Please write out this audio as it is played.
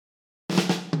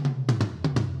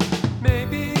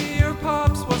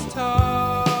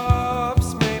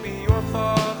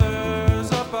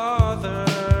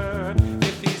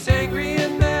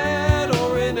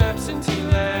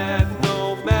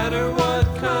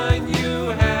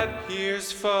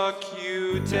Here's Fuck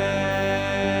You Dad.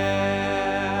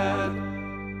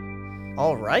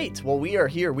 All right. Well, we are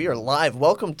here. We are live.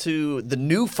 Welcome to the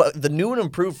new and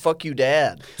improved Fuck You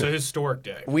Dad. It's a historic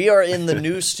day. We are in the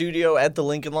new studio at the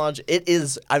Lincoln Lodge. It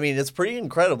is, I mean, it's pretty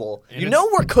incredible. And you know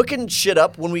we're cooking shit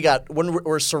up when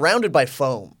we're surrounded by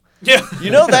foam. Yeah. You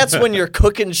know that's when you're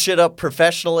cooking shit up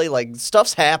professionally, like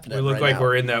stuff's happening. We look right like now.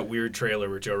 we're in that weird trailer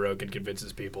where Joe Rogan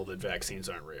convinces people that vaccines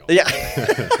aren't real. Yeah.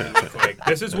 We look like,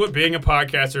 this is what being a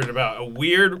podcaster is about.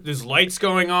 There's lights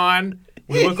going on.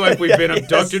 We look like we've been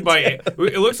abducted by. It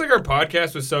looks like our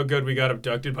podcast was so good we got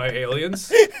abducted by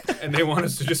aliens, and they want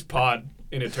us to just pod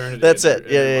in eternity. That's in it.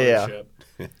 their Yeah. mothership.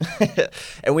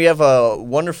 And we have a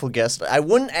wonderful guest. I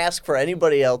wouldn't ask for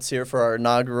anybody else here for our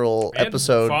inaugural And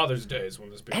episode. Father's Day is when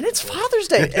this. And it's Father's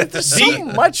Day. There's so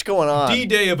much going on.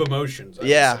 D-Day of emotions. I would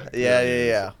Yeah.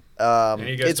 say. And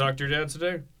you guys It's talk to your dad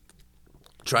today?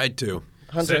 Tried to.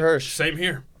 Hunter Hirsch. Same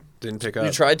here. Didn't pick up.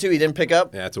 You tried to? He didn't pick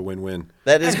up? Yeah, it's a win-win.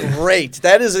 That is great.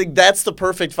 That's the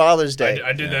perfect Father's Day.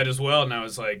 I did that as well, and I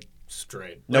was like,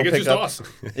 straight. No Like, it's just pickup? awesome.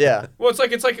 Yeah. Well, it's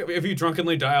like if you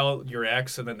drunkenly dial your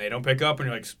ex and then they don't pick up, and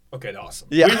you're like, okay, awesome.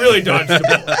 Yeah. We really dodged the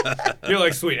bullet. You're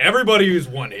like, sweet. Everybody who's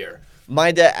won here.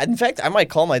 My dad, in fact, I might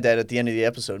call my dad at the end of the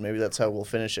episode. Maybe that's how we'll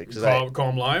finish it. Because Call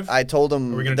him live. I told Are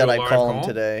him we gonna that do a I'd live call him call?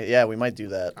 today. Yeah, we might do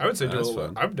that. I would say That's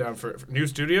fun. I'm down for new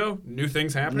studio, new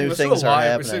things happening. New Let's do things a are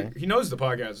live. happening. He knows the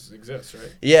podcast exists,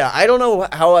 right? Yeah, I don't know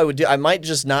how I would do. I might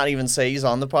just not even say he's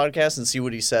on the podcast and see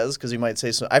what he says because he might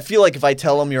say so. I feel like if I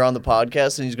tell him you're on the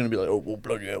podcast, and he's going to be like, "Oh, well,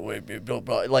 bloody hell, wait, blah,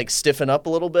 blah," like stiffen up a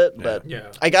little bit. But Yeah.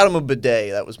 I got him a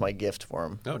bidet. That was my gift for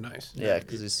him. Oh, nice. Yeah,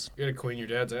 because he's. You gotta clean your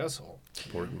dad's asshole.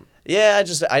 Important. Yeah,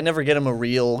 I never get him a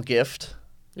real gift.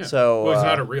 Yeah. So well, he's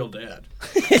not a real dad.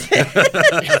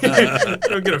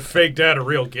 Don't get a fake dad a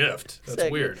real gift. That's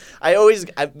Exactly. weird.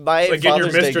 my It's like getting your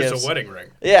Father's Day mistress gifts. a wedding ring.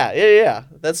 Yeah.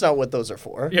 That's not what those are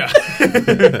for. Yeah.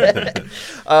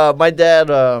 My dad,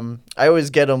 I always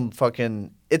get him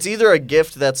fucking. It's either a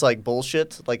gift that's like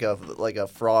bullshit, like a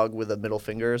frog with a middle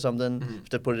finger or something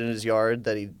to put in his yard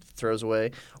that he throws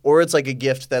away, or it's like a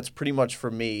gift that's pretty much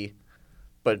for me,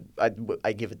 but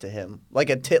I give it to him, like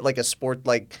a sport.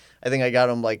 Like I think I got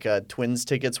him like Twins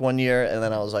tickets one year, and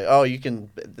then I was like, oh, you can.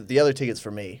 The other tickets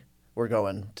for me. We're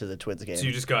going to the Twins game. So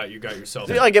you got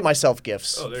yourself. I get myself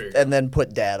gifts, Oh, there you go. and then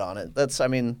put dad on it.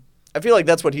 I feel like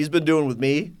that's what he's been doing with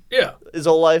me Yeah. his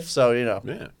whole life. So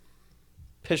Yeah.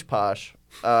 pish posh.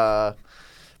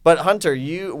 But Hunter,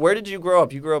 where did you grow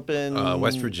up? You grew up in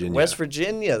West Virginia. West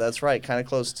Virginia, that's right, kind of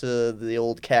close to the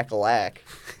old Cackalack.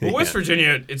 Well, West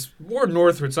Virginia, it's more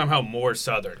north, but somehow more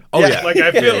southern. Oh, yeah. Like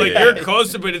I feel like Yeah. you're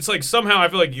close to, but it's like somehow I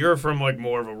feel like you're from like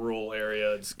more of a rural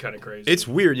area. It's kind of crazy. It's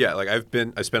weird, yeah. Like I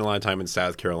spent a lot of time in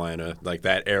South Carolina, like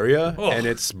that area, Oh. and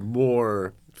it's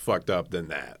more fucked up than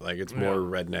that. Like it's more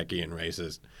rednecky and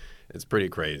racist. It's pretty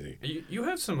crazy. You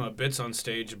have some bits on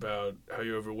stage about how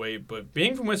you're overweight, but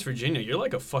being from West Virginia, you're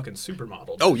like a fucking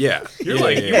supermodel. Oh yeah. You're yeah,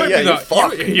 like yeah, you might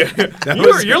be you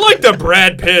fuck. you're like the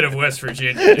Brad Pitt of West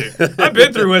Virginia, dude. I've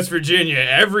been through West Virginia.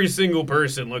 Every single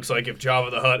person looks like if Jabba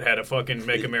the Hutt had a fucking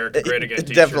 "Make America Great Again"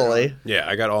 t-shirt. Definitely. Yeah,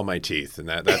 I got all my teeth, and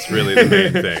that's really the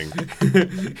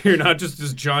main thing. You're not just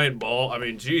this giant ball. I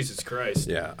mean, Jesus Christ.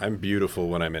 Yeah, I'm beautiful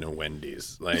when I'm in a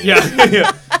Wendy's. Like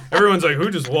Yeah. Everyone's like, who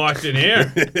just walked in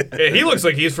here? Yeah, he looks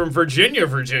like he's from Virginia.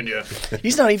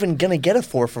 He's not even gonna get a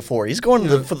 4 for $4. He's going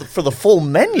for the full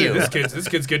menu. This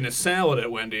kid's getting a salad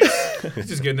at Wendy's. He's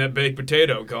just getting that baked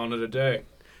potato, calling it a day.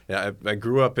 Yeah, I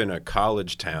grew up in a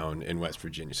college town in West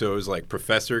Virginia. So it was like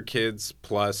professor kids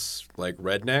plus like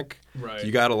redneck. Right. So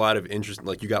you got a lot of interest,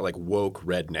 like you got like woke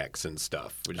rednecks and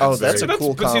stuff. Which Oh, is that's very, a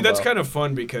cool But see, that's combo. kind of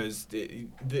fun because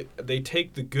they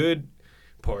take the good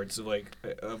parts of like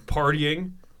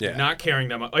partying, Yeah. not caring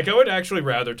that much. Like I would actually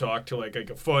rather talk to like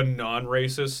a fun,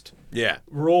 non-racist yeah.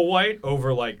 rural white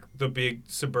over like the big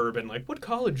suburban. Like, what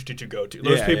college did you go to?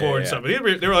 Those Yeah, people yeah, are in yeah. something.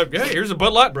 They were like, "Hey, here's a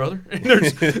Bud Light, brother." And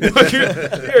there's, like, you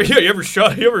ever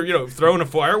throwing a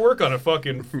firework on a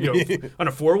fucking on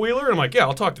a 4-wheeler? And I'm like, yeah,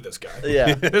 I'll talk to this guy.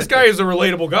 Yeah. This guy is a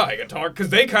relatable guy. I can talk because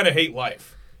they kind of hate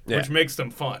life, Yeah. which makes them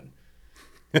fun.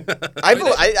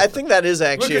 I think that is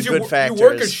actually a Because good factor. you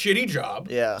work a is- shit job,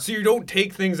 Yeah. so you don't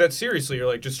take things that seriously. You're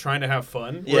like just trying to have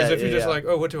fun. Whereas Yeah, if you're yeah, just yeah. like,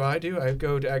 oh, what do? I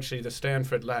go to actually the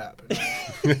Stanford lab.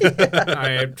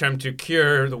 I attempt to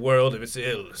cure the world of its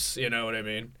ills. You know what I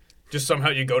mean? Just somehow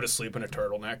you go to sleep in a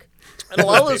turtleneck. And a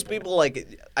lot of those people,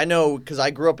 like, I know because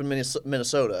I grew up in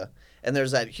Minnesota, and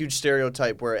there's that huge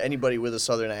stereotype where anybody with a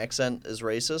southern accent is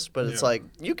racist. But it's Yeah. like,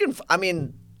 you can, I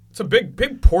mean, It's a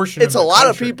big portion. It's of a the lot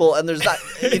of country. people, and there's not,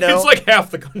 you know. It's like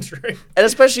half the country. And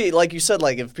especially, like you said,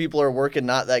 like if people are working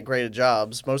not that great of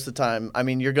jobs, most of the time, I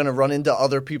mean, you're going to run into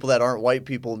other people that aren't white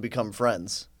people and become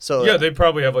friends. So Yeah, they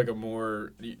probably have like a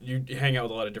more. You hang out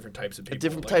with a lot of different types of people.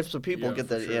 different like, types of people yeah, get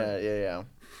for that. sure. Yeah.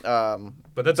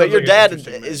 But that's But your like dad, is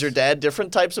is your dad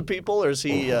different types of people, or is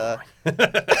he?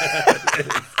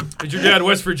 Is your dad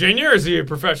West Virginia, or is he a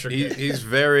professor? He's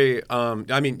very.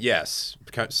 I mean, yes,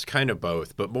 kind of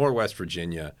both, but more West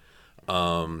Virginia.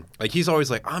 Like he's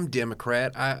always like, I'm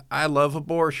Democrat. I love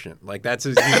abortion. Like that's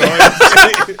his. He's always,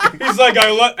 He's like,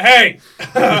 hey,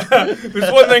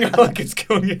 there's one thing I like, it's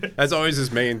killing it. that's always his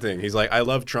main thing. He's like, I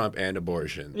love Trump and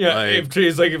abortion. Yeah, like,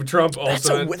 if Trump that's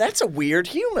also. that's a weird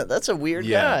human. That's a weird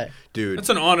yeah, guy. dude. That's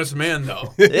an honest man,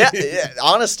 though. Yeah,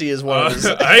 honesty is one of his.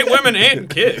 I hate women and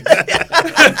kids.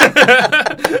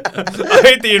 I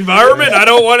hate the environment. I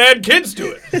don't want to add kids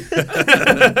to it.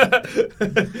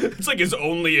 It's like his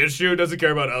only issue. Doesn't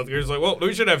care about healthcare. He's like, well,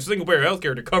 we should have single payer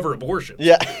healthcare to cover abortion.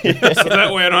 Yeah. So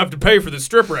that way I don't have to pay for the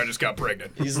stripper I just got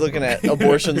pregnant. He's looking at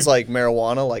abortions like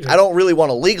marijuana. Like, I don't really want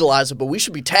to legalize it, but we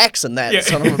should be taxing that Yeah.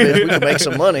 son of a bitch. We can make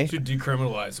some money. Should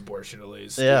decriminalize abortion at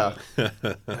least. Yeah.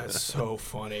 That's so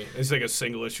funny. It's like a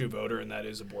single issue voter, and that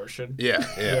is abortion. Yeah.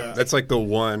 Yeah. That's like the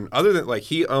one. Other than like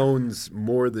he owns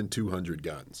more than 200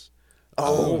 guns.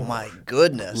 Oh my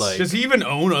goodness. Like- Does he even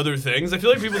own other things? I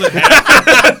feel like people that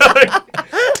have.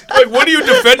 like, what are you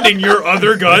defending? Your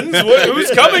other guns? Who's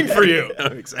coming for you?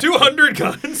 Exactly. 200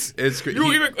 guns? It's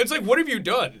It's like, what have you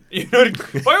done? You know,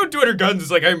 if I own 200 guns,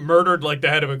 it's like I murdered like the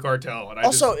head of a cartel. And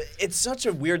Also, it's such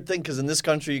a weird thing because in this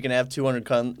country you can have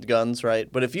 200 guns,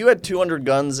 right? But if you had 200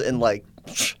 guns in like,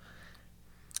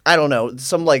 I don't know,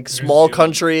 some like small Zealand.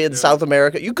 country in Yeah. South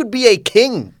America, you could be a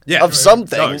king Yeah. of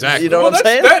something. Oh, exactly. You know well, what I'm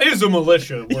saying? that is a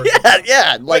militia.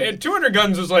 Yeah. Like, And 200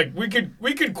 guns is like we could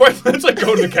quite. It's like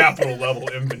go to the Capitol level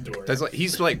inventory. That's like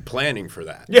he's like planning for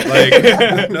that. Yeah.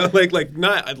 Like no, like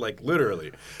not like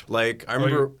literally. Like I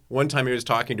remember you- one time he was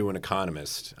talking to an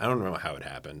economist. I don't know how it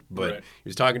happened, but Right. he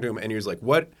was talking to him and he was like,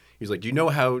 "What?" He's like, "Do you know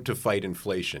how to fight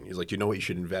inflation?" He's like, "Do you know what you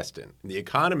should invest in?" And the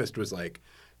economist was like,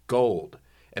 "Gold."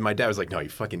 And my dad was like, "No, you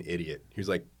fucking idiot." He was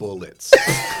like, "Bullets."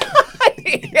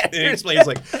 And he explained, he's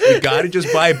like, "You got to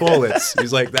just buy bullets."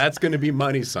 He's like, "That's going to be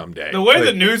money someday." The way Like,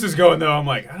 the news is going, though, I'm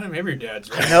like, I don't know, maybe your dad's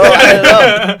right. no, I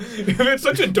don't know. It's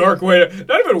such a dark way to,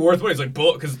 not even worth money. It's like,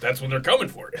 bullet, because that's when they're coming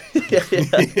for you.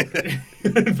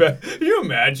 Can you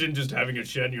imagine just having a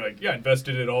shed and you're like, yeah, I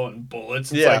invested it all in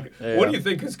bullets? It's Yeah. like, Yeah. what do you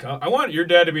think is I want your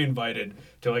dad to be invited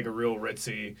to like a real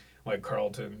ritzy, like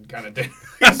Carlton kind of thing.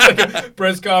 It's like a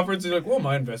press conference. He's like, well,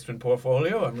 my investment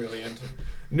portfolio, I'm really into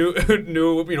new,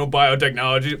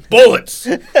 biotechnology. Bullets!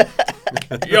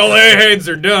 Y'all airheads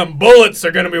are dumb. Bullets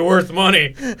are going to be worth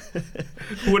money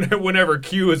whenever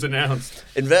Q is announced.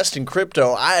 Invest in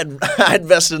crypto. I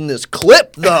invested in this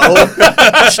clip, though.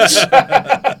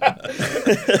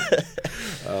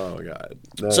 Oh god.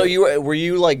 So were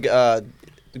you like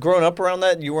growing up around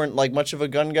that? You weren't like much of a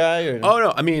gun guy, or? Oh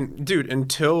no, I mean, dude,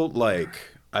 until I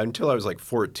was like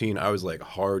 14, I was like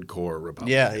hardcore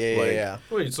Republican. Yeah.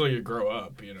 Well, so you grow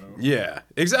up, Yeah,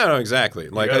 exactly.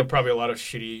 Like Like, probably a lot of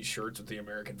shitty shirts with the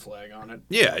American flag on it.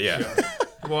 yeah.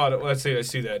 Well, let's say I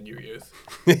see that in your youth.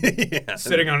 Yeah.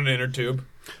 Sitting on an inner tube.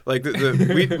 Like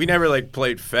we never like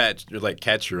played fetch or like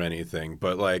catch or anything,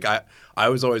 but like I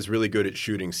was always really good at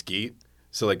shooting skeet.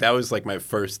 So like that was like my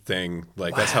first thing.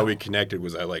 Like that's how we connected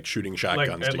was I like shooting Like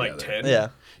shotguns at together. like 10. Yeah.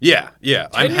 Yeah.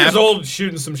 10 years old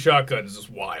shooting some shotguns is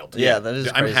wild. Yeah, that is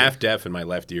I'm crazy. half deaf in my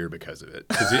left ear because of it.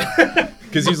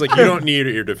 Because he's like, you don't need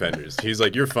ear defenders. He's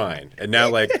like, you're fine. And now,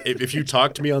 like, if you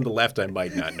talk to me on the left, I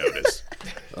might not notice.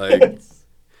 Like,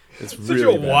 it's Such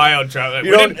really a bad. wild child.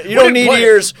 You don't need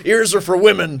ears. Ears are for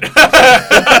women.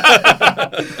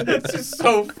 It's just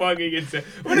so fucking insane.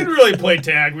 We didn't really play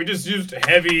tag. We just used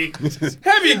heavy guns.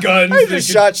 I just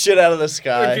shot shit out of the That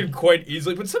sky. could quite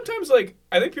easily, but sometimes, like,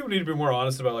 I think people need to be more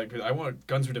honest about, like, I want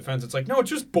guns for defense. It's like, no, it's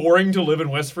just boring to live in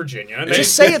West Virginia. And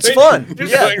Just say it's fun.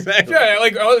 Just, Yeah. Exactly. Yeah,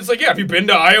 like, it's like, yeah, if you've been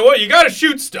to Iowa, you gotta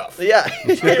shoot stuff. Yeah.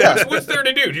 What's there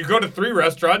to do? You go to 3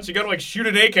 restaurants, you gotta, like, shoot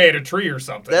an AK at a tree or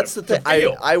something. That's the thing.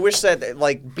 feel. I wish that,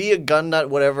 like, be a gun nut,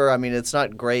 whatever. I mean, it's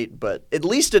not great, but at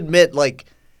least admit, like,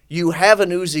 you have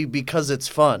an Uzi because it's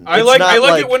fun. I It's like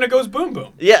not it when it goes boom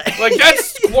boom. Yeah. Like,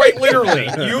 that's quite literally.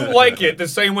 You like it the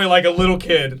same way, like, a little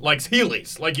kid likes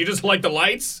Heelys. Like, you just like the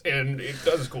lights, and it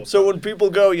does cool So stuff. when people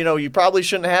go, you probably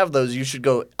shouldn't have those. You should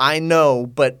go, I know,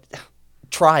 but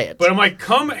try it. But I'm like,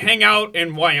 come hang out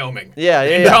in Wyoming. Yeah.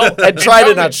 Tell- And try tell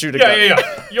to me- not shoot a gun.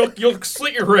 Yeah. You'll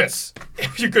slit your wrists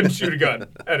if you couldn't shoot a gun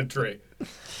at a tree.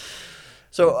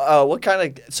 So what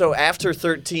kind of? So after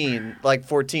 13, like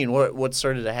 14, what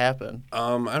started to happen?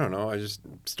 I don't know. I just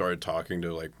started talking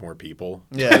to like more people.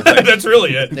 Yeah, That's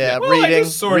really it. yeah. Well, I reading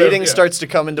guess sort of, reading yeah. starts to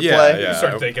come into Yeah, play. yeah. You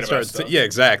start I thinking about started stuff. yeah,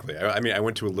 exactly. I mean, I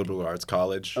went to a liberal arts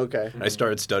college. Okay. And I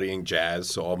started studying jazz,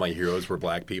 so all my heroes were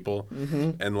black people.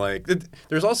 And like,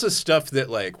 there's also stuff that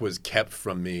like was kept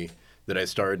from me that I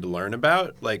started to learn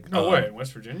about. Like, No way, in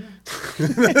West Virginia?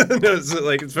 no, so,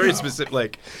 like it's very specific.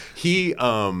 Like he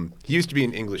used to be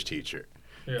an English teacher,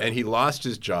 Yeah. and he lost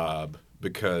his job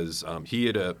because he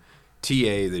had a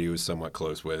TA that he was somewhat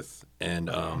close with, and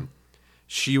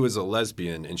she was a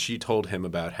lesbian, and she told him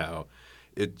about how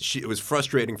it was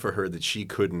frustrating for her that she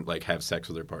couldn't like have sex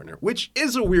with her partner, which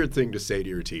is a weird thing to say to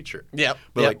your teacher. Yep.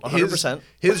 But Yep, like 100%.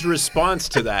 his response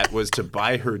to that was to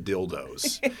buy her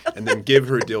dildos and then give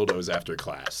her dildos after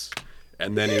class.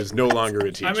 And then he was no longer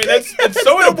a teacher. I mean, it's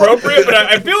so inappropriate, but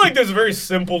I feel like there's a very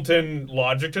simpleton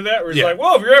logic to that, where it's Yeah. like,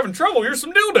 well, if you're having trouble, here's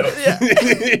some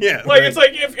dildos. yeah, Like, it's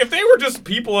like, if they were just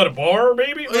people at a bar,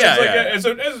 maybe, but Yeah, it's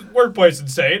like, yeah. as workplace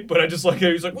insane, but I just like,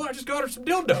 he's like, well, I just got her some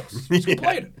dildos. He's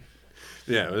complaining.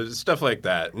 yeah, it was stuff like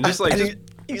that, and just like And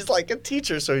he's like a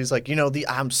teacher, so he's like,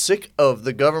 I'm sick of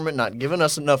the government not giving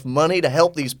us enough money to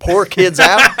help these poor kids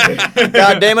out.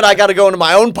 God damn it, I got to go into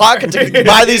my own pocket to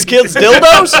buy these kids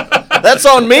dildos? That's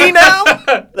on me now?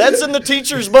 That's in the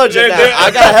teacher's budget now. I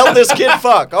got to help this kid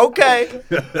fuck. Okay.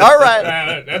 All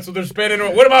right. That's what they're spending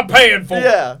on. What am I paying for?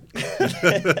 Yeah.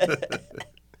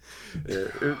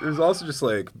 it was also just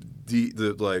like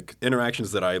the like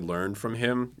interactions that I learned from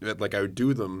him. Like I would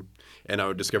do them, and I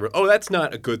would discover, oh, that's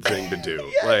not a good thing to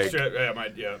do. Like, Shit,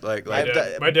 like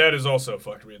my dad has also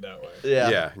fucked me that way.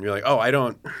 Yeah. and you're like, oh, I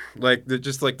don't like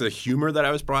just like the humor that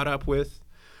I was brought up with.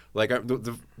 Like I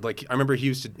remember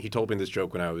he told me this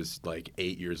joke when I was like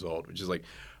 8 years old, which is like,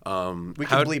 We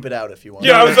can bleep it out if you want.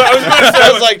 Yeah, I was about to say,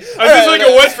 I was like, is this like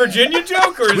a West Virginia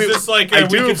joke, or is this like I we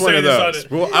do can have one say of this those. on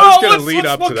it? Well, I was gonna lead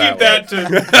up to we'll that keep that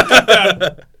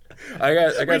to. I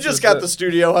got We just got the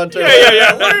studio hunter.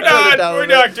 Yeah. down We're with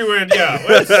not doing. Yeah,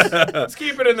 let's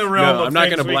keep it in the realm. No, of I'm not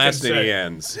going to blast any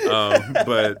ends.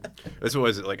 But this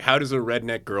was it. Like, how does a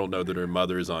redneck girl know that her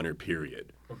mother is on her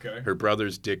period? Okay. Her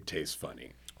brother's dick tastes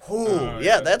funny. Ooh,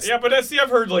 yeah, that's but I've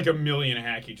heard like a million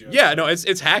hacky jokes. Yeah, no, it's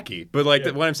hacky. But like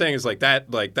Yeah. what I'm saying is like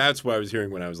that's what I was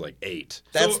hearing when I was like 8.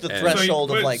 that's So- the and- threshold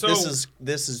so of you- like so-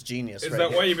 this is genius. Is right that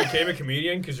here. why you became a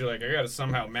comedian? Because you're like, I got to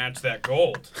somehow match that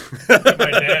gold.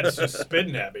 My dad's just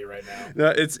spitting at me right now.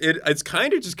 No, it's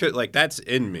kind of just 'cause, like that's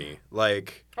in me.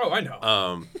 Like Oh, I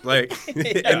know. like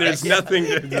and there's nothing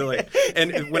to like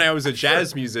and when I was a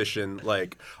jazz musician,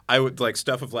 like I would like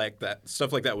stuff like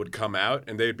that would come out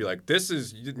and they'd be like, this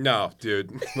is no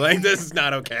dude, like this is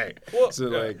not okay. Well, So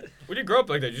like when you grow up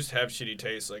like that, you just have shitty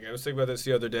taste. Like I was thinking about this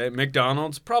the other day.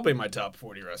 McDonald's, probably my top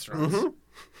 40 restaurants.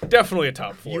 Definitely a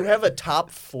top 40. You have a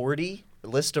top 40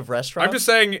 list of restaurants? I'm just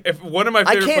saying, if one of my I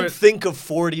favorite can't places. think of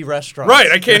 40 restaurants. Right,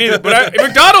 I can't either. But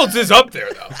McDonald's is up there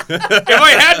though. If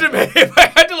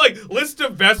I had to like list the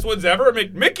best ones ever,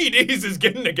 Mickey D's is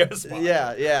getting a guest spot.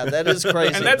 Yeah, that is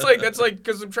crazy. And that's like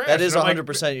because I'm trash. that is And I'm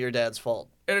 100% your dad's fault.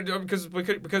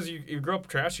 because you grow up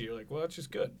trashy, you're like, well, that's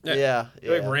just good. Yeah.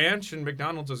 Like ranch and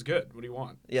McDonald's is good. What do you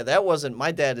want? Yeah, that wasn't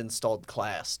my dad installed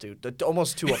class, dude.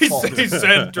 Almost to a He fault.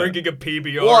 said drinking a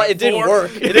PBR. Well, at it didn't 4.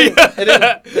 work.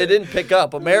 It didn't pick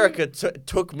up. America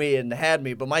took me and had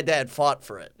me, but my dad fought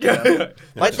for it. you know?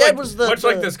 My dad was the much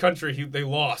like this country. They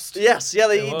lost. Yes,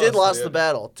 yeah, he did lost, lost yeah. the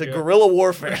battle to Yeah. guerrilla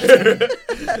warfare.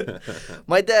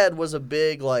 My dad was a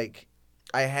big like,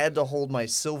 I had to hold my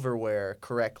silverware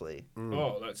correctly.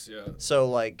 Oh, that's So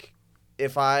like,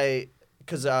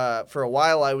 because for a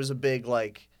while I was a big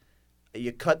like,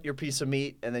 you cut your piece of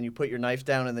meat and then you put your knife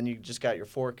down and then you just got your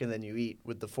fork and then you eat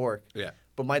with the fork. yeah.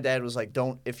 But my dad was like,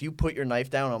 if you put your knife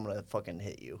down, I'm gonna fucking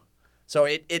hit you. So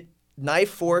it knife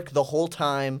fork the whole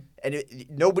time, and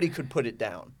nobody could put it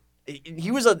down. He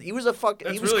was a fucking.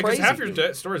 That's He was really because crazy. half your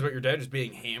dude. stories about your dad just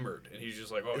being hammered, and he's just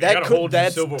like, oh, you That gotta could. hold your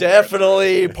That's silverware.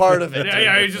 definitely part of it.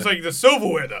 Yeah, dude. he's just like the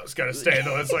silverware thoug's got to stay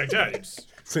though. It's like, yeah, you just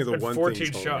Say the had one 14 thing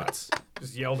he's holding. shots,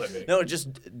 just yelled at me. No, just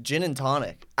gin and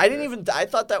tonic. I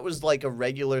thought that was like a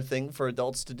regular thing for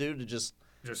adults to do, to just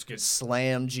Just get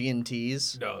slam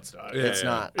G&Ts. no, it's not. Yeah. It's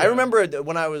not. Yeah. I remember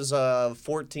when I was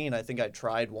 14, I think I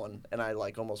tried one and I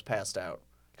like almost passed out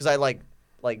because I like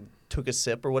took a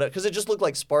sip or whatever because it just looked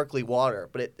like sparkly water,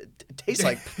 but it tastes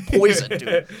like poison, dude.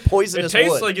 It Poisonous tastes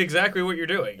wood. like exactly what you're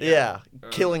doing. yeah,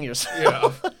 killing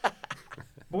yourself. Yeah.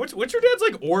 But what's your dad's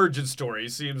like origin story?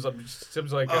 Seems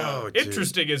like Oh, dude.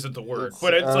 interesting isn't the word,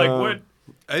 but it's like what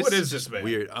It's is just this man?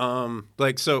 weird.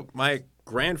 Like so my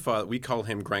grandfather, we call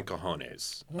him Gran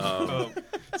Cajones.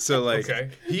 So like Okay.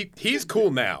 he's cool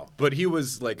now, but he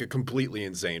was like a completely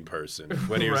insane person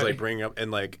when he was Right. like bringing up, and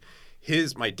like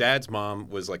my dad's mom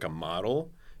was like a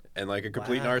model and like a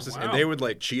complete narcissist, Wow. and they would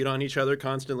like cheat on each other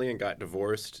constantly and got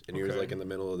divorced, and he was Okay. like in the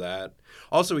middle of that.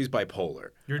 Also, he's bipolar.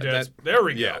 Your dad's. There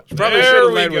we go. Yeah, probably there should've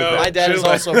we led with go. that. My dad is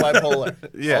also bipolar.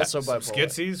 Yeah. Also bipolar.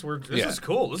 Skitsies. This Yeah. is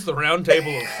cool. This is the round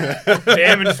table of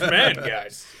damaged men,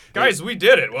 guys. Guys, we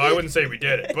did it. Well, I wouldn't say we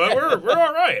did it, but we're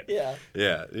all right. Yeah.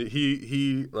 Yeah,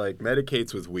 he like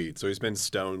medicates with weed, so he's been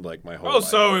stoned like my whole Oh, life.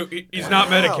 so he's not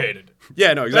medicated.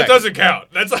 Yeah, no, That exactly. doesn't count.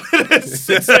 That's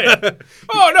insane.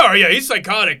 Oh no, yeah, he's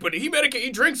psychotic, but he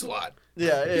drinks a lot.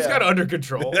 Yeah, yeah. He's got it under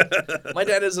control. My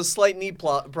dad has a slight knee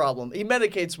problem. He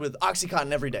medicates with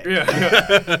OxyContin every day.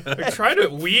 Yeah. Like trying to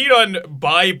weed on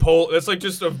bipolar. That's like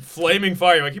just a flaming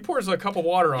fire. Like he pours a cup of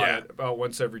water on Yeah. it about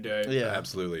once every day. Yeah.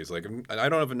 Absolutely. It's like I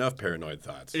don't have enough paranoid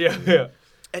thoughts. Yeah. Yeah.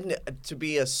 And to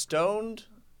be a stoned,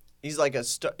 he's like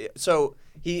so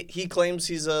he claims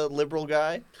he's a liberal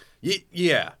guy.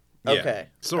 Yeah. Okay.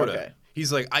 Sort of. Okay. He's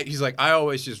like I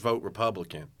always just vote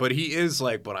Republican, but he is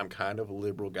like, but I'm kind of a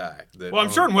liberal guy. Well,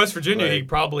 I'm sure in West Virginia he Like-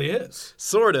 probably is.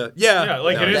 Sort of. Yeah. Yeah,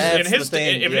 like No, in his, That's in his, the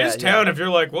thing. if Yeah, his town, if you're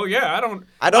like, well, yeah,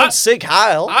 I don't sig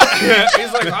Heil.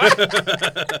 he's like,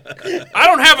 I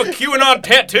don't have a QAnon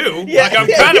tattoo. Yeah, like I'm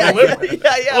yeah, kind yeah, of a liberal.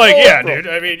 yeah, Like, I'm a yeah, liberal. dude.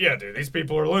 I mean, yeah, dude. These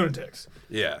people are lunatics.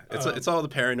 Yeah. It's all the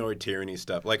paranoid tyranny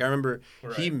stuff. Like I remember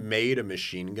he Right. made a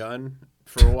machine gun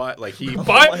for a while. Like he. But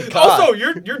my God. also,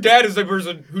 your dad is the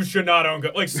person who should not own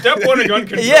gun. Like, step one in gun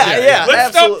control. Yeah, yeah,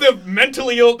 Let's absolutely. stop the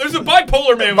mentally ill. There's a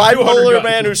bipolar man with 200 Bipolar guns.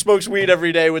 man who smokes weed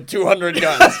every day with 200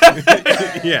 guns.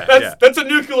 yeah. That's a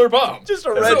nuclear bomb. Just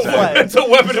a That's red flag. It's a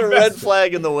weapon Just a of red mass.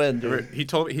 flag in the wind, dude. He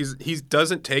told me he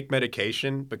doesn't take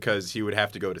medication because he would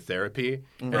have to go to therapy,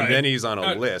 and Right. then he's on a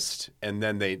Uh, list, and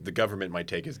then the government might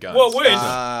take his guns. Well,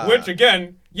 which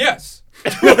again, yes.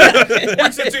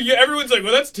 Everyone's like,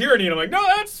 well, that's tyranny, and I'm like, no,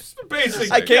 that's basic.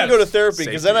 I can't yes. go to therapy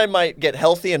because then Safety. I might get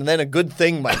healthy and then a good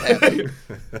thing might happen.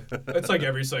 That's like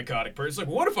every psychotic person. It's like,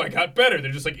 what if I got better?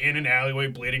 They're just like in an alleyway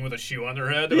bleeding with a shoe on their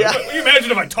head. They're Yeah. like, can you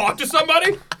imagine if I talked to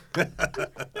somebody?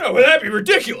 No, would that be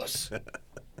ridiculous?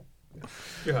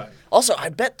 God. Also, I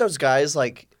bet those guys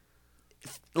like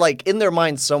in their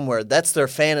mind somewhere, that's their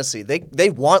fantasy. They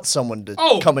want someone to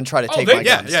come and try to take my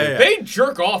guns. yeah. They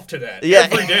jerk off to that Yeah.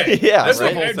 every day. Yeah, That's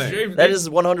right. the whole thing. That is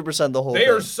 100% the whole They thing.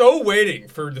 are so waiting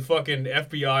for the fucking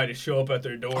FBI to show up at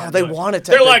their door. Oh, they Like, want it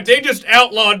to- They're like, they just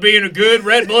outlawed being a good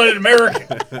red-blooded American.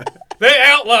 They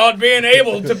outlawed being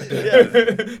able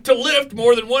to to lift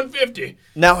more than 150.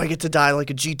 Now I get to die like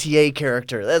a GTA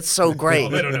character. That's so great. Well,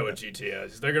 they don't know what GTA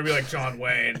is. They're gonna be like John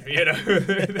Wayne, you know.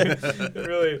 They're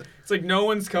really, it's like no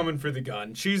one's coming for the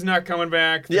gun. She's not coming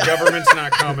back. The Yeah. government's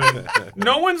not coming.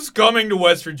 No one's coming to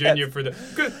West Virginia for the.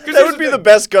 That would be the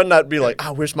best gun, not be like,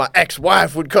 I wish my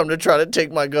ex-wife would come to try to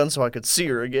take my gun so I could see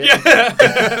her again.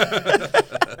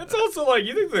 It's also like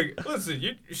you think listen,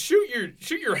 you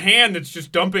shoot your hand that's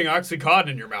just dumping OxyContin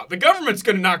in your mouth. The government's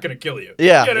not gonna kill you.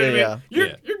 Yeah, You know what I yeah, mean?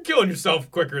 yeah. You're killing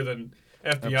yourself quicker than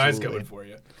FBI's Absolutely. coming for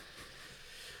you.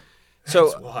 So,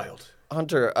 That's wild.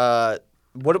 Hunter,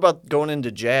 what about going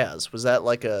into jazz? Was that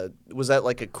like a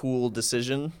cool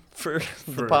decision for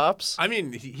the pops? I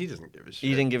mean, he doesn't give a shit.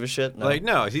 You didn't give a shit? No. Like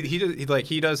no,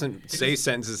 he doesn't say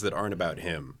sentences that aren't about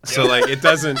him. So like it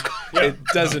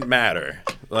doesn't matter.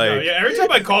 Like Yeah, every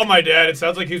time I call my dad, it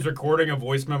sounds like he's recording a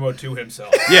voice memo to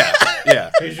himself.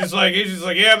 yeah. He's just like,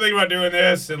 yeah, I'm thinking about doing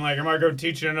this, and like, am I going to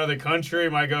teach in another country?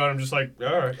 Am I going? I'm just like, all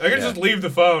right, I can just leave the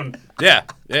phone Yeah.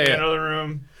 in another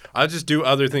room. I'll just do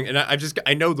other things, and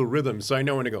I know the rhythm, so I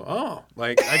know when to go. Oh,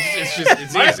 like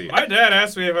it's My, easy. my dad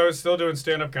asked me if I was still doing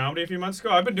stand-up comedy a few months ago.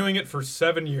 I've been doing it for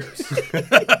 7 years.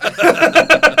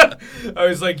 I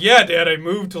was like, yeah, Dad, I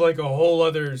moved to like a whole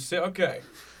other okay.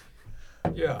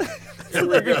 Yeah. it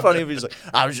would be funny if he's like,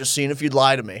 I was just seeing if you'd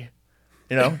lie to me.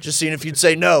 You know, just seeing if you'd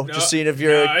say no. Just seeing if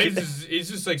you're. No, he's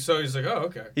just like, so he's like, oh,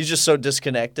 okay. He's just so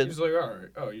disconnected. He's like, all right.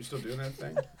 Oh, you still doing that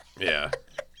thing? Yeah.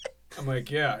 I'm like,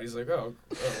 yeah. He's like, oh.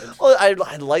 Well,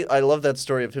 I love that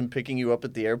story of him picking you up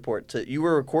at the airport. You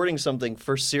were recording something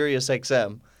for Sirius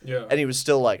XM, Yeah. and he was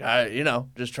still like,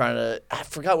 just trying to. I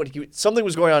forgot something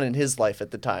was going on in his life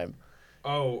at the time.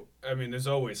 Oh, I mean, there's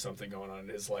always something going on in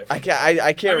his life. I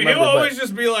can't remember. he'll but always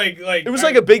just be like. it was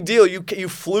like a big deal. You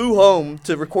flew home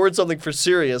to record something for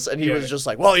Sirius, and he Yeah. was just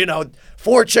like, well,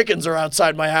 4 chickens are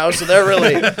outside my house, and they're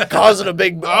really causing a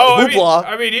big Oh, hoopla.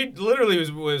 I mean, he literally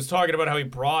was talking about how he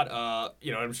brought,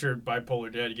 I'm sure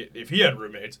bipolar dad, if he had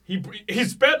roommates, he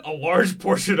spent a large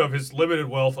portion of his limited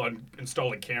wealth on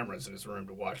installing cameras in his room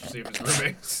to see if his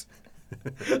roommates,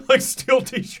 like, steal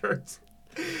T-shirts.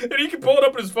 And he can pull it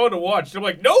up on his phone to watch. And I'm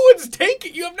like, no one's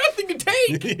taking. You have nothing to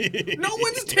take. No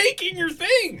one's taking your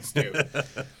things, dude.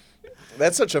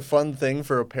 That's such a fun thing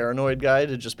for a paranoid guy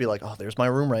to just be like, oh, there's my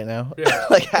room right now. Yeah.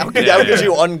 Like, how could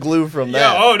you unglue from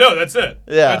that? Yeah. Oh no, that's it.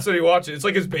 Yeah. That's what he watches. It's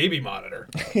like his baby monitor.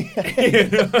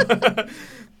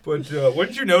 But when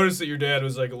did you notice that your dad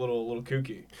was like a little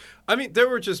kooky? I mean, there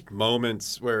were just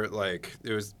moments where like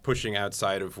it was pushing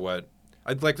outside of what.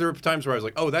 Like there were times where I was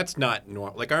like, oh, that's not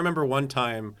normal. Like I remember one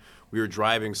time we were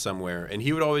driving somewhere, and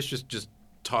he would always just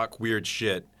talk weird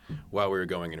shit while we were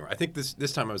going anywhere. I think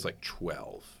this time I was like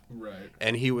 12. Right.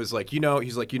 And he was like,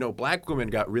 black women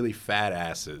got really fat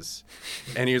asses.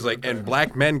 And he was like, and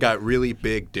black men got really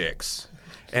big dicks.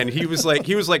 And he was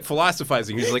like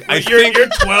philosophizing. He was like, you're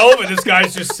 12 and this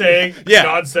guy's just saying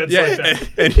nonsense like that.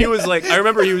 And he was like, I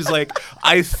remember he was like,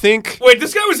 I think. Wait,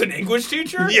 this guy was an English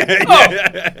teacher?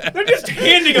 Yeah. They're just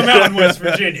handing him out in West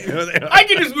Virginia. I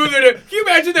can just move there. Can you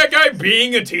imagine that guy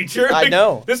being a teacher? I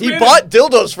know. He bought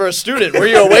dildos for a student. Were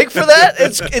you awake for that?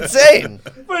 It's insane.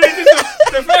 But it's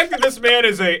just the fact that this man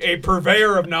is a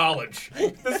purveyor of knowledge.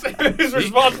 This is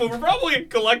responsible for probably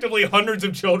collectively hundreds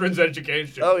of children's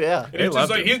education. Oh, yeah. And it's just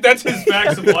like, that's his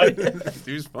facts of life.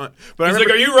 He was fun. But He's like,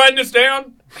 are you writing this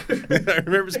down? I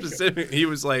remember specifically, he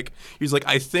was like,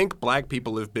 I think black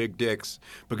people have big dicks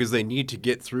because they need to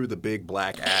get through the big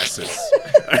black asses.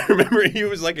 I remember he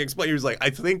was like, I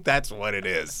think that's what it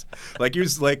is. Like, he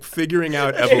was like figuring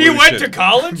out evolution. He went to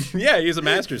college? Yeah, he has a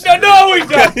master's degree. No, he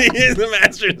doesn't. He has a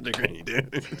master's degree,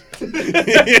 dude. See,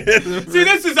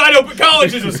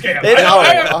 college is a scam.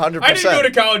 100%. I didn't go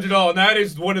to college at all, and that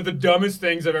is one of the dumbest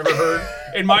things I've ever heard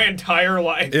in my entire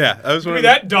life. Yeah, that was to be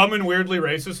that dumb and weirdly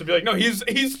racist to be like, no,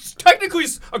 he's technically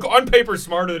on paper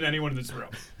smarter than anyone in this room.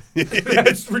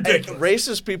 That's ridiculous. And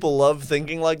racist people love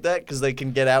thinking like that because they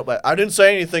can get out by, I didn't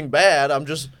say anything bad, I'm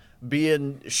just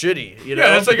being shitty, you know?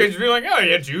 Yeah, that's like just being like, oh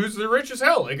yeah, Jews, they're rich as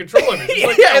hell. They control everything.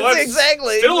 Like,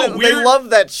 exactly. Still they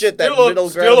love that shit, that middle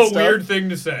ground Still a stuff. weird thing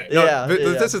to say. No, yeah, but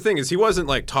yeah. that's the thing is he wasn't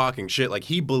like talking shit. Like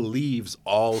he believes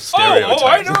all stereotypes. Oh,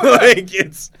 I know. Like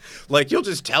it's like he'll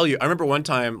just tell you. I remember one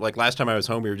time, like last time I was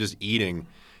home, we were just eating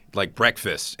like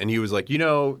breakfast, and he was like,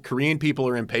 Korean people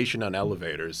are impatient on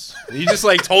elevators. And he just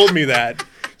like told me that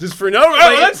just for no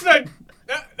reason. That's not.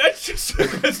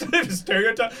 That's not a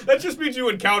stereotype. That just means you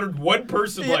encountered one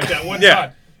person like that one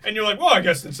time. And you're like, well, I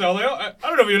guess it's how they are. I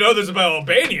don't know if you know this about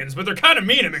Albanians, but they're kind of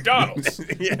mean at McDonald's.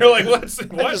 You're like, what?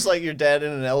 Just like your dad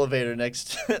in an elevator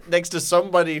next to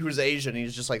somebody who's Asian.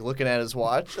 He's just like looking at his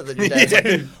watch. And then your dad's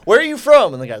like, where are you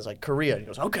from? And the guy's like, Korea. And he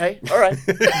goes, okay, all right.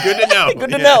 Good to know. Good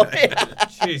to know.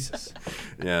 Jesus.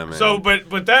 Yeah, man. So,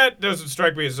 but that doesn't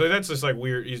strike me as, so that's just like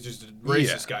weird. He's just a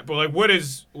racist guy. But like, what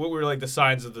were like the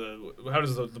signs of how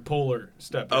does the polar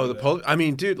step? Oh, the polar. I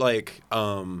mean, dude, like,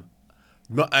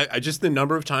 I just the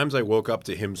number of times I woke up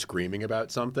to him screaming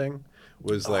about something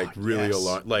was like really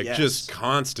alarming, like just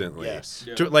constantly. Yes.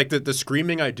 Yeah. Like the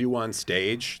screaming I do on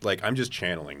stage, like I'm just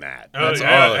channeling that. Oh, That's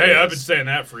yeah. all it Hey, is. I've been saying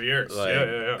that for years. Like,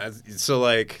 yeah. So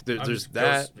like there's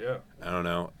that. Yeah. I don't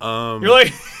know. You're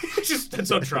like,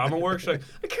 that's how trauma works. Like,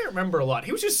 I can't remember a lot.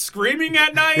 He was just screaming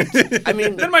at night. I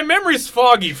mean, then my memory's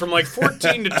foggy from like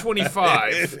 14 to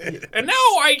 25, and now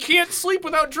I can't sleep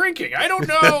without drinking. I don't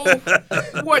know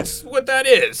what that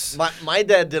is. My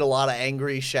dad did a lot of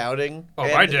angry shouting.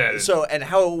 Oh, my dad. So, and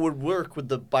how it would work with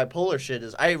the bipolar shit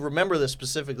is, I remember this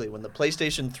specifically when the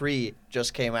PlayStation 3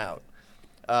 just came out.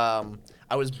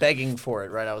 I was begging for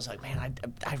it, right? I was like, man,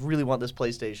 I really want this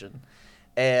PlayStation.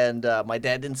 And my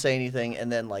dad didn't say anything.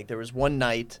 And then, like, there was one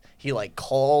night he, like,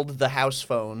 called the house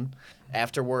phone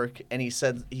after work, and he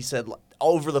said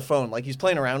over the phone, like, he's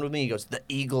playing around with me. He goes, "The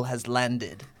Eagle has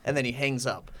landed," and then he hangs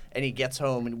up. And he gets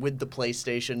home, and with the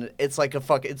PlayStation, it's like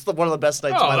it's one of the best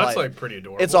nights of my life. Oh, that's like pretty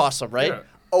adorable. It's awesome, right? Yeah.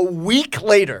 A week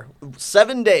later,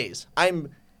 7 days,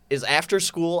 is after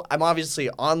school. I'm obviously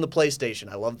on the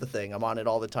PlayStation. I love the thing. I'm on it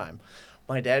all the time.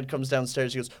 My dad comes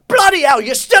downstairs. He goes, "Bloody hell,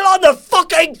 you're still on the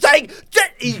fucking thing!"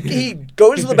 He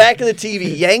goes to the back of the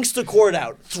TV, yanks the cord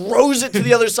out, throws it to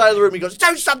the other side of the room. He goes,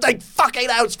 "Do something fucking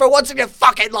else for once in your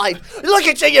fucking life. Look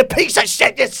at you piece of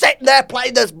shit. You're sitting there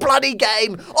playing this bloody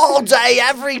game all day,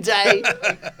 every day."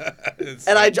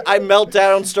 And I melt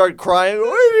down, start crying.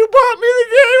 "Oh, you bought me the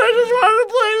game. I just wanted to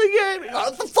play the game."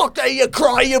 "What the fuck are you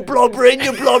crying? You're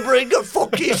blubbering. Go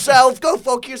fuck yourself. Go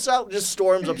fuck yourself." Just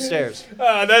storms upstairs.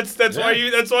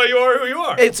 That's why you are who you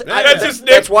are. That's just Nick.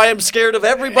 That's why I'm scared of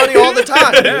everybody all the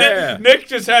time. Yeah. Nick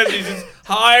just has he's just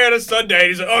high on a Sunday. And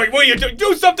he's like, oh, well, you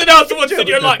do something else once in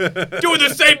your life. Doing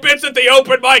the same bits at the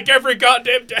open mic every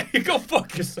goddamn day. Go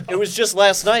fuck yourself. It was just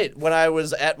last night when I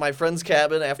was at my friend's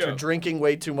cabin after drinking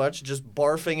way too much, just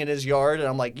barfing in his yard, and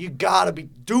I'm like, you gotta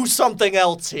do something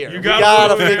else here. You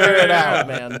gotta figure it out,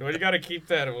 man. Well, you gotta keep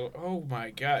that. Oh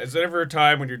my god. Is there ever a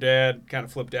time when your dad kind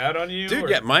of flipped out on you? Dude,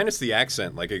 yeah, minus the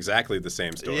accent, like exactly the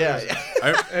same story. Yeah.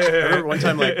 I remember one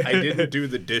time, like, I didn't do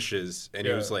the dishes, and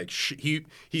he was like, he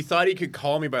thought he could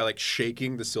call me by like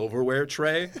shaking the silverware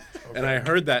tray, and I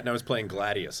heard that, and I was playing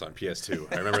Gladius on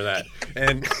PS2. I remember that,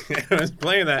 and I was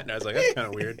playing that, and I was like, that's kind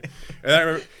of weird. And I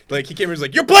remember, like, he came and was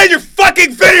like, you're playing your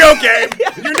fucking video game,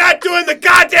 and you're not doing the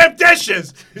goddamn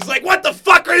dishes. He's like, what the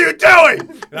fuck are you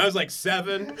doing? And I was like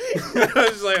 7. I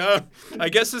was like, oh, I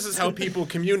guess this is how people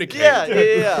communicate.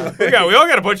 Yeah. We all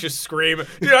got a bunch of screaming.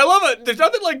 Dude, I love it. There's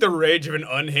nothing like the rage of an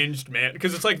unhinged man,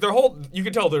 because it's like you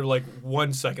can tell they're like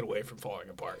 1 second away from falling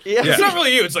apart. Yeah. It's not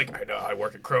really you. It's like, I know, I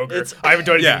work at Kroger. I haven't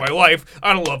done anything in my life.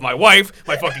 I don't love my wife.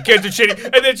 My fucking kids are shitty.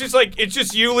 And it's just like, it's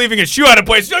just you leaving a shoe out of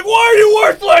place. You're like, why are you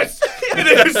worthless? And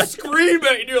they just scream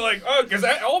at you. And you're like, oh, because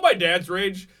all my dad's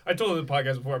rage, I told him in the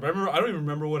podcast before, but I don't even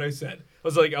remember what I said. It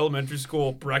was like elementary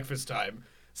school breakfast time.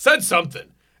 Said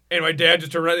something. And my dad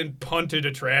just turned around and punted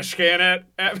a trash can at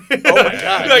me. Oh my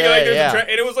god! And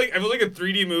it was like a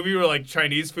 3D movie where like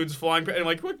Chinese food's flying, and I'm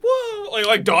like whoa,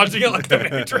 like dodging it like the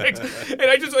Matrix. And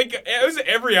I just like it was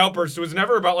every outburst. It was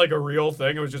never about like a real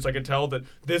thing. It was just I could tell that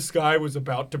this guy was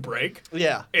about to break.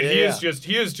 Yeah, and he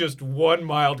is just one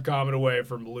mild comment away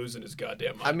from losing his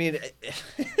goddamn mind. I mean,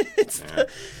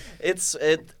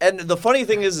 and the funny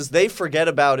thing is they forget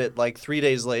about it like 3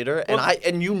 days later,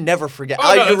 and you never forget.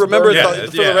 You remember it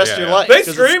for the rest of your life. They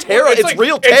scream. It's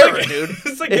real terror, dude.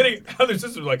 It's like getting other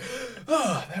sisters like,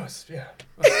 oh, that was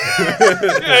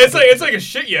it's like a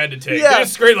shit you had to take. Yeah. They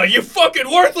just scream like, you fucking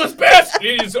worthless bastard.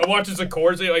 And he just watches the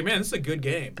chords and you're like, man, this is a good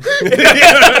game.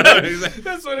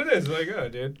 That's what it is. Like, oh,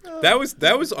 dude. That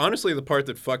was honestly the part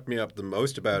that fucked me up the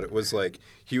most about it was like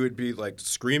he would be like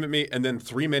scream at me, and then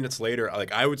 3 minutes later,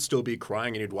 like I would still be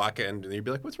crying, and he'd walk in and he'd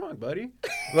be like, "What's wrong, buddy?"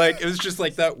 Like it was just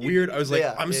like that weird. I was like,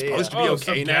 I'm supposed to be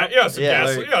okay now. Gas.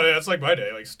 That's like my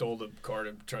day. Like stole the car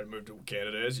to try to move to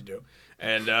Canada as you do,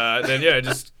 and then I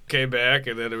just came back,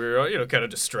 and then we were kind of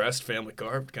distressed. Family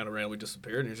car kind of randomly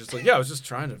disappeared, and he was just like, I was just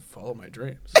trying to follow my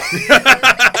dreams.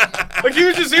 Like he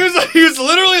was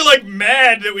literally like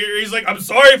mad that he's like, I'm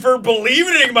sorry for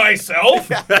believing in myself.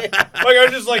 Like I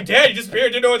was just like, Dad, you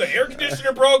disappeared, didn't know the air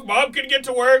conditioner broke, Mom couldn't get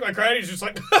to work. Like he's just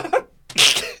like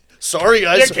sorry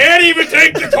guys. You can't even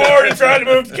take the car to try to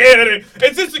move to Canada.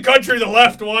 It's just the country the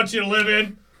left wants you to live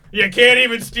in. You can't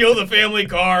even steal the family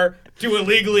car to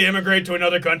illegally immigrate to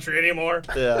another country anymore.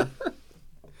 Yeah.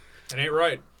 It ain't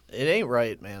right. It ain't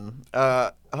right, man.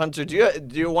 Hunter, do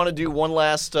you want to do one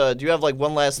last? Do you have like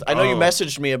one last? I know you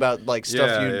messaged me about like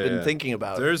stuff you've been thinking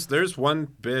about. There's one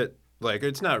bit, like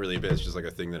it's not really a bit. It's just like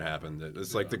a thing that happened.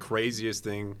 It's like the craziest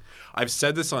thing. I've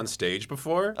said this on stage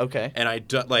before. Okay. And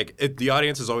the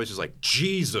audience is always just like,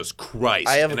 Jesus Christ.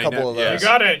 I have a couple of those.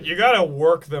 You gotta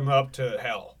work them up to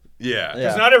hell. Yeah.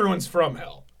 Because not everyone's from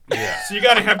hell. Yeah. So you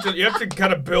have to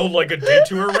kind of build like a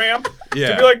detour ramp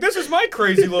to be like, this is my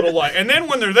crazy little life. And then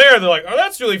when they're there, they're like, oh,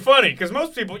 that's really funny. Because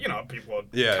most people, people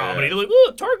in comedy, they're like,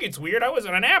 oh, Target's weird. I was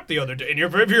on an app the other day. And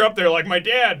if you're up there like my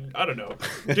dad, I don't know,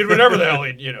 did whatever the hell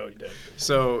he did.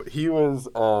 So he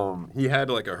had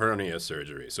like a hernia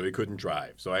surgery, so he couldn't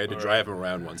drive. So I had to drive him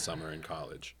around one summer in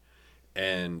college.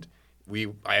 And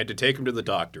I had to take him to the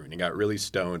doctor, and he got really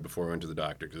stoned before we went to the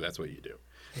doctor, because that's what you do.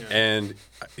 Yeah. And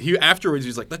afterwards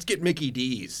he's like, let's get Mickey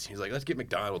D's. He's like, let's get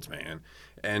McDonald's, man.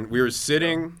 And we were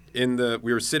sitting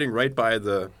right by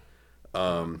the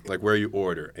like where you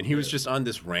order, and he was just on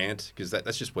this rant because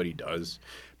that's just what he does.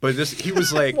 But he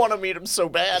was like, I want to meet him so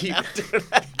bad.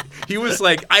 He was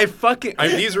like,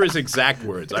 these were his exact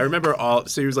words. I remember all.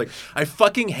 So he was like, I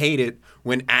fucking hate it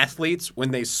when athletes,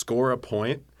 when they score a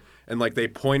point, and like they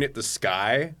point at the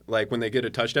sky, like when they get a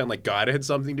touchdown, like God had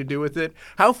something to do with it.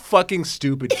 How fucking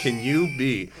stupid can you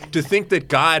be to think that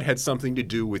God had something to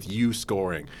do with you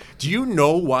scoring? Do you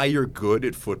know why you're good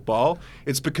at football?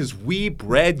 It's because we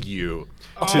bred you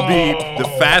to be the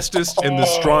fastest and the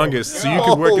strongest so you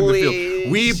can work in the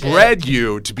field. We bred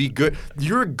you to be good.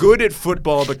 You're good at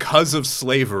football because of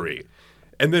slavery.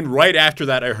 And then right after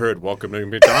that, I heard, welcome to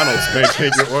McDonald's, may I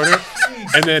take your order?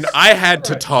 And then I had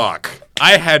to talk.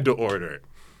 I had to order.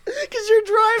 Because you're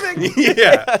driving.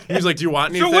 Yeah. He was like, do you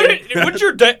want anything? So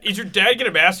is your dad get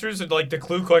a master's in like the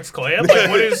Ku Klux Klan? Like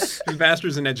what is... His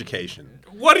master's in education.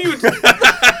 What do you...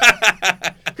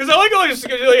 Because I like all these,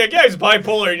 like, yeah, he's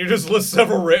bipolar, and you just list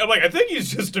several. I'm like, I think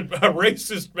he's just a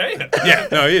racist man. Yeah,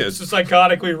 no, he is. Just a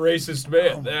psychotically racist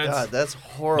man. God, that's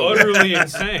horrible. Utterly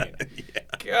insane.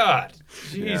 God,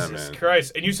 Jesus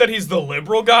Christ. And you said he's the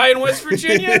liberal guy in West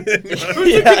Virginia? Who's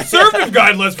the conservative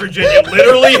guy in West Virginia?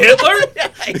 Literally Hitler?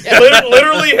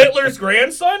 Literally Hitler's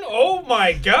grandson? Oh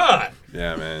my God.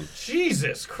 Yeah, man.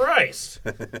 Jesus Christ.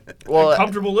 Well, I'm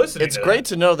comfortable listening it's to great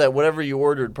to know that whatever you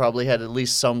ordered probably had at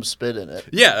least some spit in it.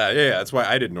 Yeah. That's why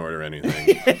I didn't order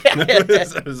anything.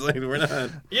 I was like, we're not.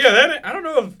 Yeah, I don't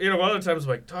know if, a lot of times,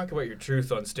 like, talk about your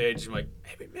truth on stage. I'm like,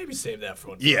 maybe save that for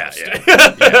one. Yeah.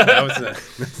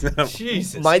 first. That was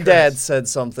Jesus My Christ. dad said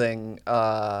something.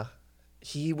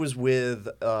 He was with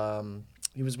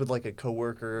like a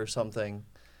coworker or something,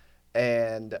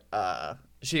 and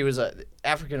she was a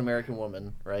African American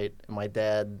woman, right? And my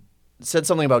dad said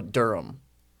something about Durham,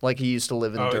 like he used to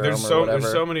live in Durham there's or whatever.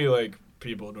 There's so many, like,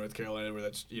 people in North Carolina where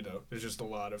that's, there's just a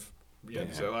lot of,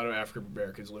 a lot of African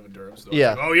Americans live in Durham. So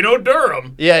Yeah. like, oh,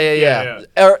 Durham. Yeah.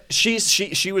 Or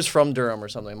she was from Durham or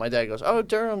something. My dad goes, "Oh,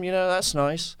 Durham, that's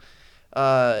nice.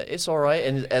 It's all right."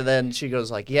 And then she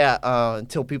goes like, "Yeah,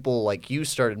 until people like you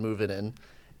started moving in."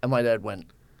 And my dad went,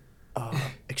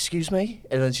 "Excuse me?"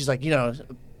 And then she's like,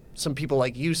 some people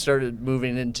like you started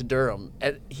moving into Durham.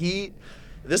 And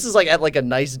this is like at like a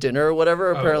nice dinner or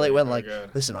whatever. Apparently it went like, God.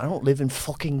 "Listen, I don't live in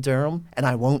fucking Durham, and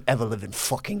I won't ever live in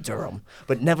fucking Durham.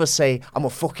 But never say I'm a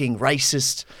fucking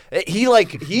racist."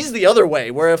 He's the other way,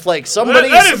 where if like somebody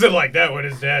That isn't like that what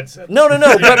his dad said. No.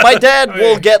 But my dad Oh,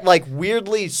 will yeah. get like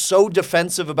weirdly so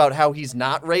defensive about how he's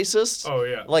not racist. Oh,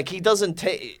 yeah. Like he doesn't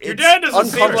take. Your dad doesn't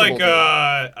seem like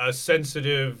a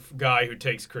sensitive guy who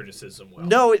takes criticism well.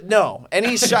 No, and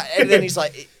he's and then he's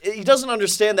like, he doesn't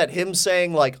understand that him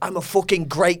saying like I'm a fucking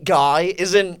great guy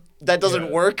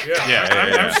doesn't work.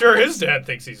 I'm sure his dad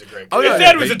thinks he's a great guy. Oh, His yeah,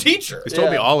 dad yeah, was he- a teacher. He's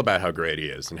told me all about how great he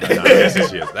is and how not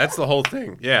racist he is. That's the whole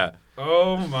thing. Yeah.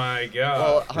 Oh, my God.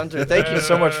 Well, Hunter, thank you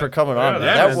so much for coming on. yeah,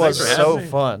 That man, was thanks for so having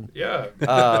me. fun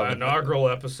Yeah. Inaugural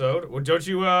episode. Well, don't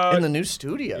you... in the new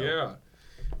studio. Yeah.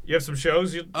 You have some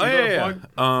shows you Oh, wanna yeah.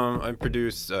 plug? I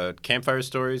produce Campfire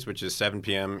Stories, which is 7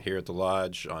 p.m. here at the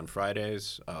Lodge on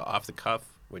Fridays. Off the Cuff,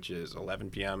 which is 11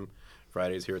 p.m.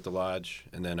 Fridays here at the Lodge.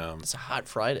 And then, It's a hot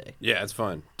Friday. yeah, it's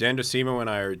fun. Dan DeSimo and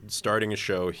I are starting a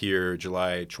show here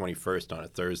July 21st on a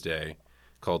Thursday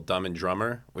called Dumb and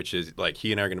Drummer, which is like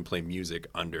he and I are going to play music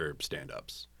under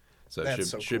stand-ups. So That's it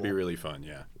so should be cool. really fun,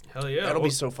 yeah. Hell yeah. That'll be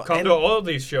so fun. Come And- to all of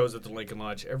these shows at the Lincoln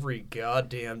Lodge every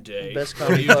goddamn day. Best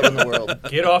comedy club in the world.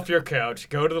 Get off your couch.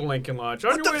 Go to the Lincoln Lodge.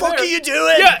 On What your the way fuck there, are you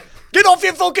doing? Yeah. Get off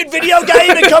your fucking video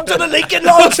game and come to the Lincoln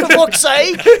Lodge for fuck's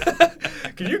sake.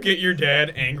 Can you get your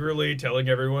dad angrily telling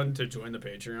everyone to join the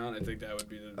Patreon? I think that would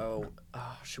be the... Oh,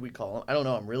 should we call him? I don't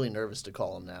know. I'm really nervous to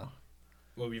call him now.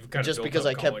 Well, we've kind of Just built because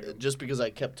up I calling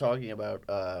him. kept talking about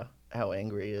how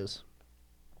angry he is.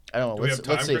 I don't know. Do we have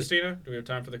time, let's see. Christina? Do we have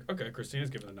time for the... Okay, Christina's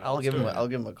giving the nod. I'll Let's give do him. it. I'll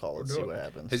give him a call. Let's We're see doing what it.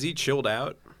 happens. Has he chilled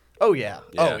out? Oh yeah.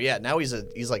 Yeah. Oh yeah. Now he's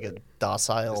like a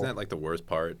docile. Isn't that like the worst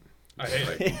part? I hate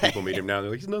Like, it. people meet him now, they're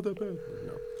like, he's not that bad.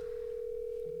 No.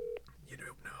 You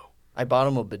don't know. I bought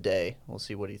him a bidet. We'll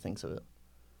see what he thinks of it.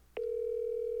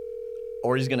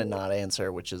 Or he's gonna not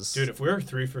answer, which is Dude, if we were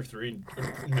 3 for 3,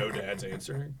 no dad's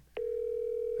answering,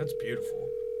 that's beautiful.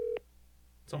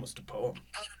 It's almost a poem.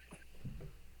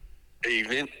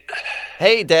 Evening.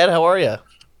 Hey, Dad, how are you?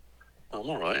 I'm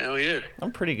all right. How are you?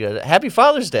 I'm pretty good. Happy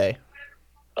Father's Day.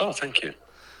 Oh, thank you.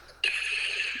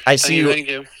 I see you. Thank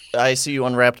you. I see you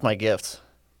unwrapped my gift.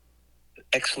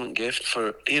 Excellent gift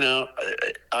for,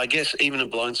 I guess even a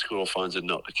blind squirrel finds a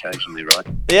nut occasionally, right?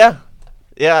 Yeah.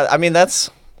 I mean, that's.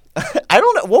 I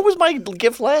don't know. What was my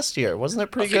gift last year? Wasn't it I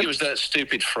pretty think good? it was that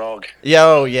stupid frog. Yeah.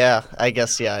 Oh, yeah. I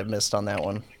guess. Yeah, I missed on that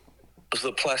one. It was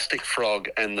the plastic frog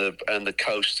and the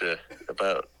coaster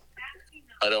about.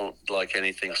 I don't like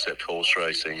anything except horse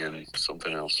racing and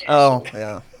something else. Oh,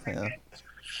 yeah.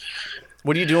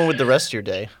 What are you doing with the rest of your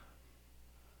day?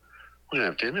 We're gonna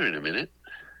have dinner in a minute.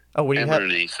 Oh, what do you Emma have?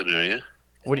 and Ethan are here.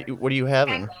 What are you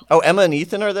having? Oh, Emma and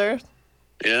Ethan are there.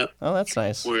 Yeah, Oh, that's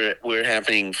nice. we're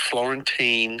having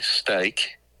Florentine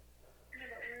steak,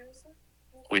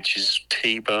 which is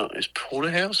is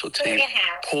porterhouse or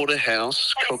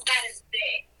porterhouse cooked,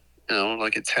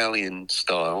 like Italian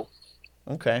style.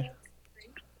 Okay.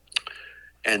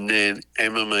 And then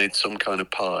Emma made some kind of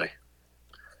pie.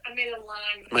 I made a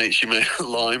lime. She made a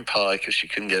lime pie because she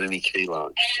couldn't get any key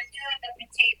limes. And I'm doing the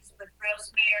potatoes with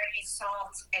rosemary,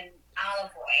 salt, and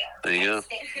olive oil. There you go.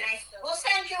 We'll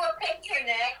send you a picture,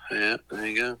 Nick. Yeah, there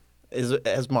you go.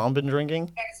 Has Mom been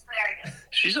drinking? Asparagus.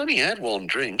 She's only had one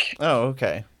drink. Oh,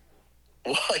 okay.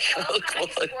 Why? How many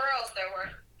squirrels there were?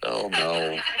 Oh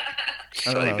no.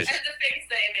 I don't know. Save it. There's a face,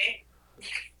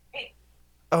 Amy.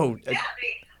 Oh, Let's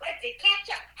see,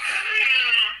 ketchup.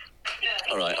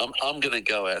 All right, I'm gonna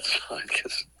go outside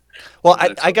because. well,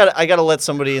 I gotta let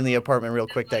somebody in the apartment real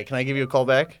quick. Can I give you a call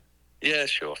back? Yeah,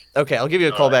 sure. Okay, I'll give you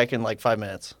a call back in like 5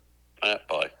 minutes. Bye.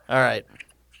 All right.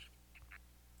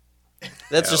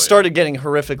 That Hell just yeah. started getting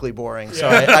horrifically boring, so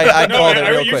I No, called it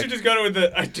real you quick. should just go with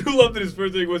the. I do love that his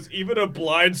first thing was even a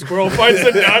blind squirrel finds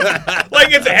a nut.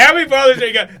 Like it's Happy Father's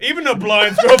Day. Even a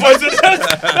blind squirrel finds a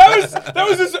nut. That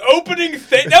was his opening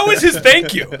thing. That was his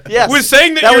thank you. Yes. Was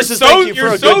saying that, That you're was his so thank you for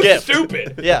you're a so good gift.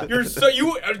 stupid. Yeah. You're so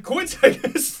you.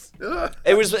 Coincidence.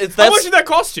 It's How much did that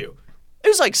cost you? It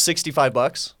was like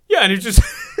 $65. Yeah, and you just.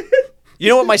 You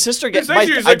know what my sister gets?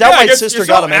 Essentially, it's I like, doubt yeah, I my guess sister you're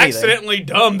got so him anything. accidentally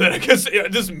dumb that I guess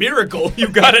this miracle you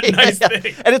got a nice Yeah.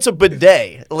 thing. And it's a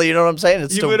bidet. You know what I'm saying?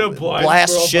 It's Even to a blind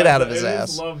blast squirrel shit finds out of a- his I ass.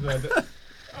 just love that.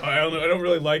 I don't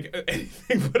really like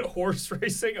anything but horse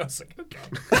racing. I was like, okay.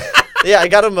 Yeah, I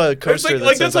got him a It's coaster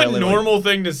like that says that's I a only normal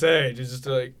thing to say. Just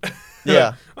like,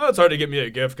 Yeah. Oh, it's hard to get me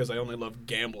a gift because I only love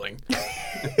gambling.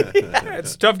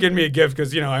 It's tough getting me a gift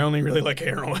because I only really like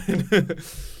heroin.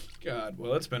 God,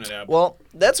 well, that's been an app. Well,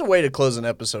 that's a way to close an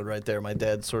episode right there. My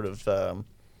dad sort of,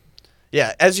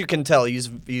 yeah, as you can tell,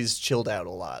 he's chilled out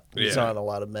a lot. He's Yeah. on a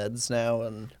lot of meds now,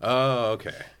 and Oh,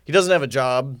 okay. he doesn't have a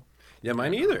job. Yeah,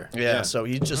 mine either. Yeah, so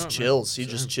he just chills. He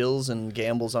just chills and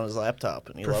gambles on his laptop,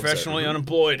 and he Professionally loves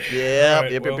unemployed. Yeah, All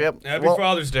right, yep. Happy Well,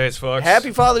 Father's Day, folks. it. Happy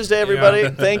Father's Day, everybody. Yeah.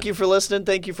 Thank you for listening.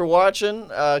 Thank you for watching.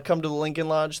 Come to the Lincoln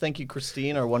Lodge. Thank you,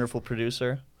 Christine, our wonderful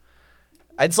producer.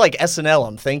 It's like SNL,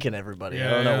 I'm thanking everybody. I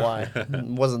don't know Yeah. why. It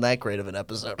wasn't that great of an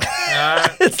episode. Uh,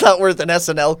 It's not worth an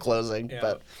SNL closing. Yeah.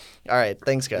 But all right,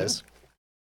 thanks guys.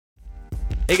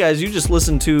 Hey guys, you just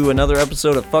listened to another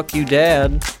episode of Fuck You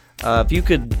Dad. If you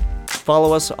could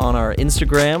follow us on our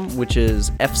Instagram, which is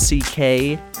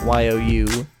FCKYOUDAD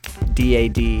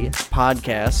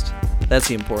podcast. That's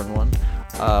the important one.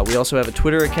 We also have a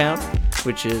Twitter account,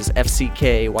 which is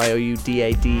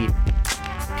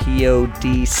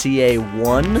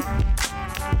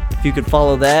FCKYOUDADPODCA1. If you could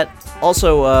follow that.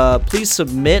 Also, please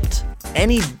submit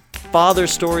any father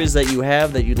stories that you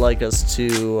have that you'd like us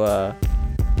to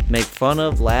make fun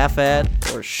of, laugh at,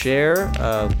 or share.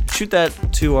 Shoot that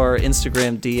to our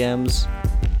Instagram DMs.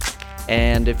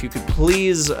 And if you could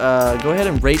please go ahead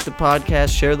and rate the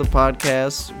podcast, share the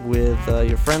podcast with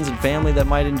your friends and family that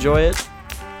might enjoy it.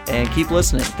 And keep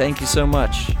listening. Thank you so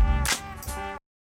much.